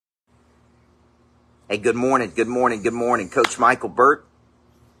Hey, good morning, good morning, good morning. Coach Michael Burt.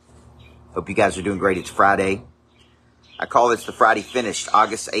 Hope you guys are doing great. It's Friday. I call this the Friday Finish,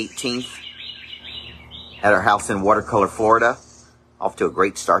 August 18th at our house in Watercolor, Florida. Off to a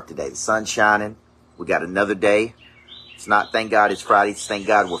great start today. The sun's shining. We got another day. It's not thank God it's Friday. It's thank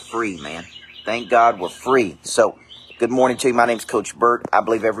God we're free, man. Thank God we're free. So, good morning to you. My name's Coach Burt. I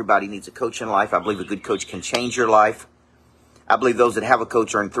believe everybody needs a coach in life. I believe a good coach can change your life. I believe those that have a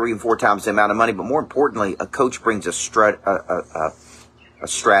coach earn 3 and 4 times the amount of money. But more importantly, a coach brings a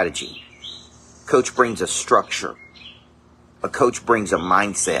strategy. Coach brings a structure. A coach brings a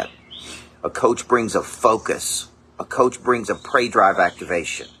mindset. A coach brings a focus. A coach brings a pray drive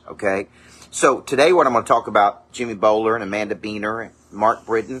activation. Okay? So today what I'm going to talk about, Jimmy Bowler and Amanda Beener and Mark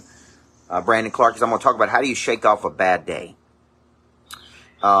Britton, Brandon Clark, is I'm going to talk about how do you shake off a bad day.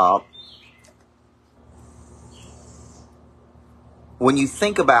 When you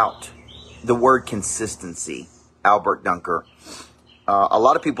think about the word consistency, Albert Dunker, a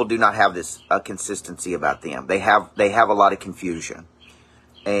lot of people do not have this consistency about them. They have a lot of confusion.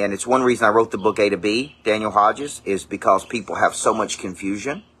 And it's one reason I wrote the book A to B, Daniel Hodges, is because people have so much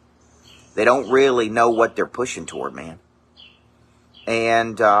confusion. They don't really know what they're pushing toward, man.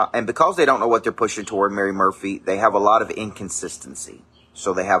 And because they don't know what they're pushing toward, Mary Murphy, they have a lot of inconsistency.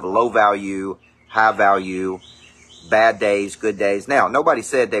 So they have low value, high value, bad days, good days. Now, nobody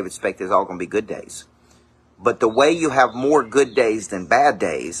said David Specht is all going to be good days. But the way you have more good days than bad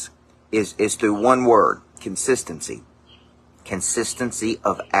days is through one word, consistency. Consistency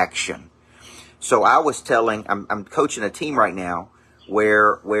of action. So I was I'm coaching a team right now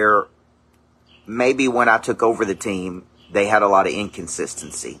where maybe when I took over the team, they had a lot of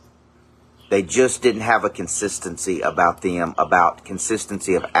inconsistency. They just didn't have a consistency about them, about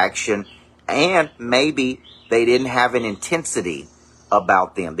consistency of action, and maybe they didn't have an intensity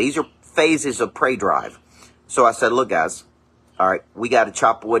about them. These are phases of pray drive. So I said, look, guys, all right, we got to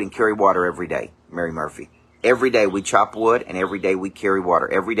chop wood and carry water every day, Mary Murphy. Every day we chop wood and every day we carry water.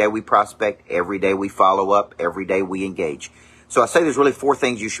 Every day we prospect. Every day we follow up. Every day we engage. So I say there's really 4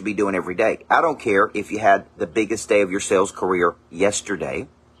 things you should be doing every day. I don't care if you had the biggest day of your sales career yesterday.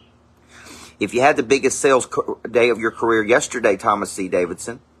 If you had the biggest sales day of your career yesterday, Thomas C.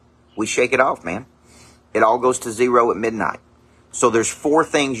 Davidson, we shake it off, man. It all goes to 0 at midnight. So there's 4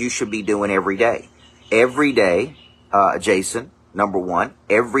 things you should be doing every day. Every day, Jason, number 1,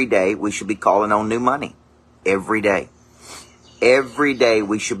 every day we should be calling on new money. Every day. Every day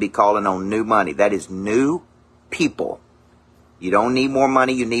we should be calling on new money. That is new people. You don't need more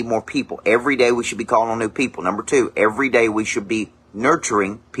money, you need more people. Every day we should be calling on new people. Number 2, every day we should be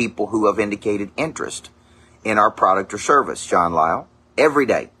nurturing people who have indicated interest in our product or service. John Lyle. Every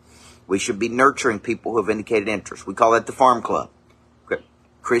day we should be nurturing people who have indicated interest. We call that the Farm Club. Okay.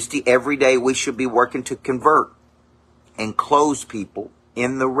 Christy, every day we should be working to convert and close people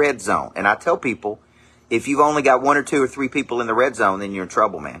in the red zone. And I tell people, if you've only got 1 or 2 or 3 people in the red zone, then you're in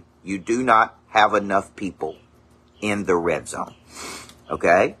trouble, man. You do not have enough people in the red zone.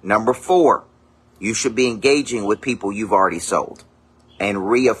 Okay? Number 4, you should be engaging with people you've already sold and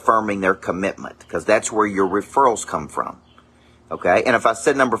reaffirming their commitment, because that's where your referrals come from. Okay? And if I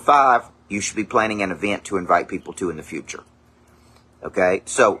said number 5, you should be planning an event to invite people to in the future. Okay?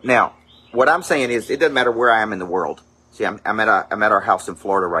 So now, what I'm saying is, it doesn't matter where I am in the world. See, I'm at our house in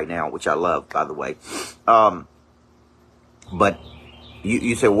Florida right now, which I love, by the way. But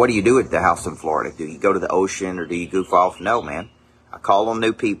you say, what do you do at the house in Florida? Do you go to the ocean or do you goof off? No, man. I call on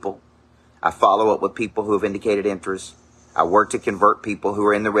new people. I follow up with people who have indicated interest. I work to convert people who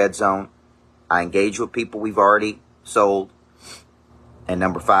are in the red zone. I engage with people we've already sold. And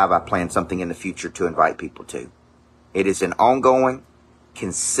number 5, I plan something in the future to invite people to. It is an ongoing,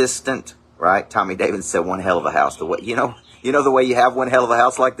 consistent, right? Tommy Davis said one hell of a house. The way, you know the way you have one hell of a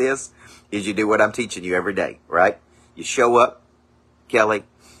house like this is you do what I'm teaching you every day, right? You show up, Kelly,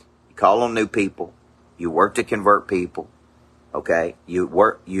 you call on new people, you work to convert people, okay? You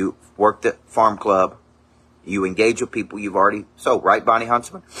work the Farm Club, you engage with people you've already sold, right, Bonnie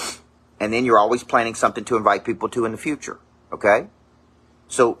Huntsman? And then you're always planning something to invite people to in the future, okay?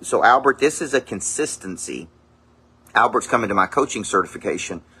 So Albert, this is a consistency. Albert's coming to my coaching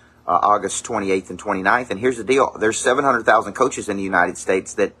certification August 28th and 29th. And here's the deal. There's 700,000 coaches in the United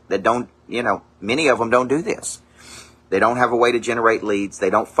States that don't, many of them don't do this. They don't have a way to generate leads. They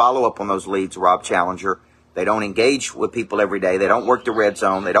don't follow up on those leads, Rob Challenger. They don't engage with people every day. They don't work the red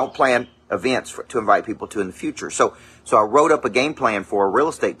zone. They don't plan events to invite people to in the future. So I wrote up a game plan for a real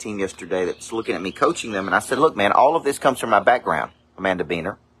estate team yesterday that's looking at me coaching them. And I said, look, man, all of this comes from my background, Amanda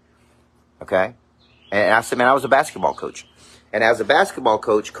Beener. Okay? And I said, man, I was a basketball coach. And as a basketball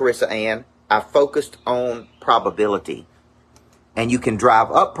coach, Carissa Ann, I focused on probability. And you can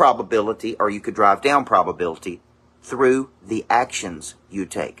drive up probability or you could drive down probability through the actions you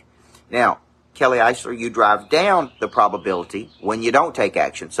take. Now, Kelly Eisler, you drive down the probability when you don't take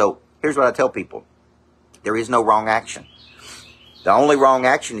action. So here's what I tell people. There is no wrong action. The only wrong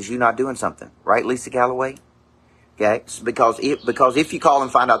action is you not doing something. Right, Lisa Galloway? Okay? Because if you call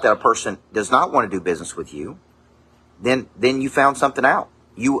and find out that a person does not want to do business with you, then you found something out.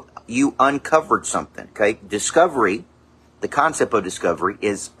 You uncovered something. Okay? Discovery, the concept of discovery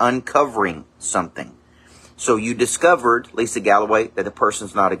is uncovering something. So you discovered, Lisa Galloway, that the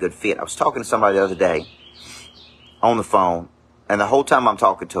person's not a good fit. I was talking to somebody the other day on the phone, and the whole time I'm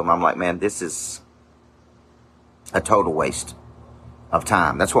talking to them, I'm like, man, this is a total waste of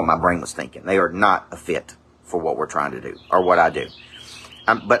time. That's what my brain was thinking. They are not a fit for what we're trying to do or what I do.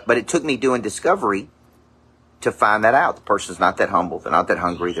 But it took me doing discovery to find that out. The person's not that humble. They're not that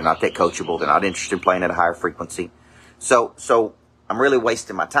hungry. They're not that coachable. They're not interested in playing at a higher frequency. So I'm really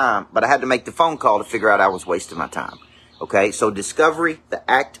wasting my time, but I had to make the phone call to figure out I was wasting my time. Okay. So discovery, the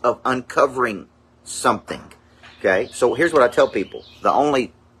act of uncovering something. Okay. So here's what I tell people. The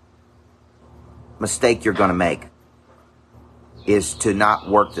only mistake you're going to make is to not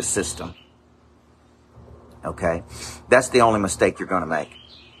work the system. Okay. That's the only mistake you're going to make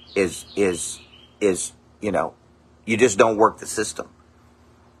is, you just don't work the system.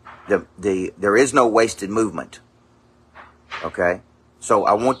 There is no wasted movement. Okay. So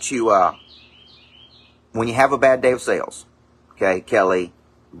I want you, when you have a bad day of sales, okay, Kelly,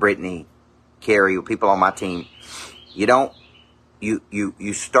 Brittany, Carrie, people on my team, you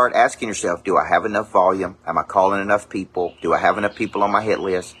start asking yourself, do I have enough volume? Am I calling enough people? Do I have enough people on my hit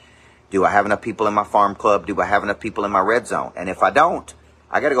list? Do I have enough people in my farm club? Do I have enough people in my red zone? And if I don't,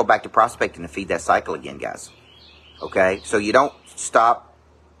 I got to go back to prospecting and feed that cycle again, guys. Okay. So you don't stop.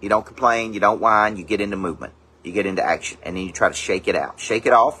 You don't complain. You don't whine. You get into movement. You get into action, and then you try to shake it out. Shake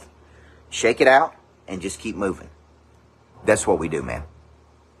it off, shake it out, and just keep moving. That's what we do, man.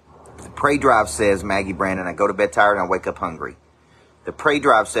 The Pray Drive says, Maggie Brandon, I go to bed tired and I wake up hungry. The Pray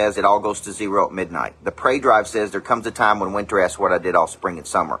Drive says it all goes to zero at midnight. The Pray Drive says there comes a time when winter asks what I did all spring and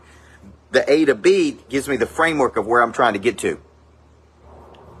summer. The A to B gives me the framework of where I'm trying to get to.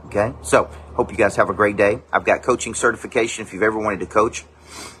 Okay, so hope you guys have a great day. I've got coaching certification if you've ever wanted to coach.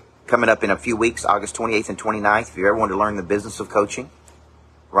 Coming up in a few weeks, August 28th and 29th, if you ever want to learn the business of coaching.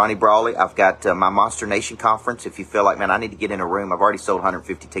 Ronnie Brawley, I've got my Monster Nation conference. If you feel like, man, I need to get in a room, I've already sold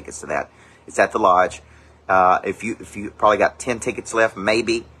 150 tickets to that. It's at the Lodge. If you probably got 10 tickets left,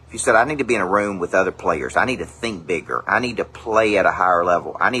 maybe. If you said, I need to be in a room with other players. I need to think bigger. I need to play at a higher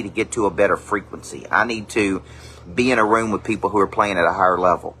level. I need to get to a better frequency. I need to be in a room with people who are playing at a higher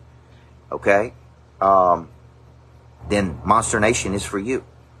level. Okay? Then Monster Nation is for you.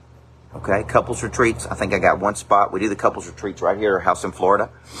 Okay, couples retreats. I think I got one spot. We do the couples retreats right here at our house in Florida.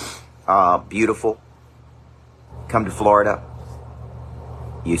 Beautiful. Come to Florida.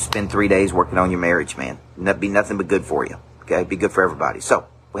 You spend 3 days working on your marriage, man. That'd be nothing but good for you. Okay, be good for everybody. So,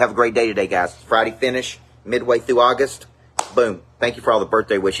 we have a great day today, guys. Friday finish, midway through August. Boom. Thank you for all the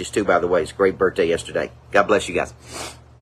birthday wishes, too, by the way. It's a great birthday yesterday. God bless you guys.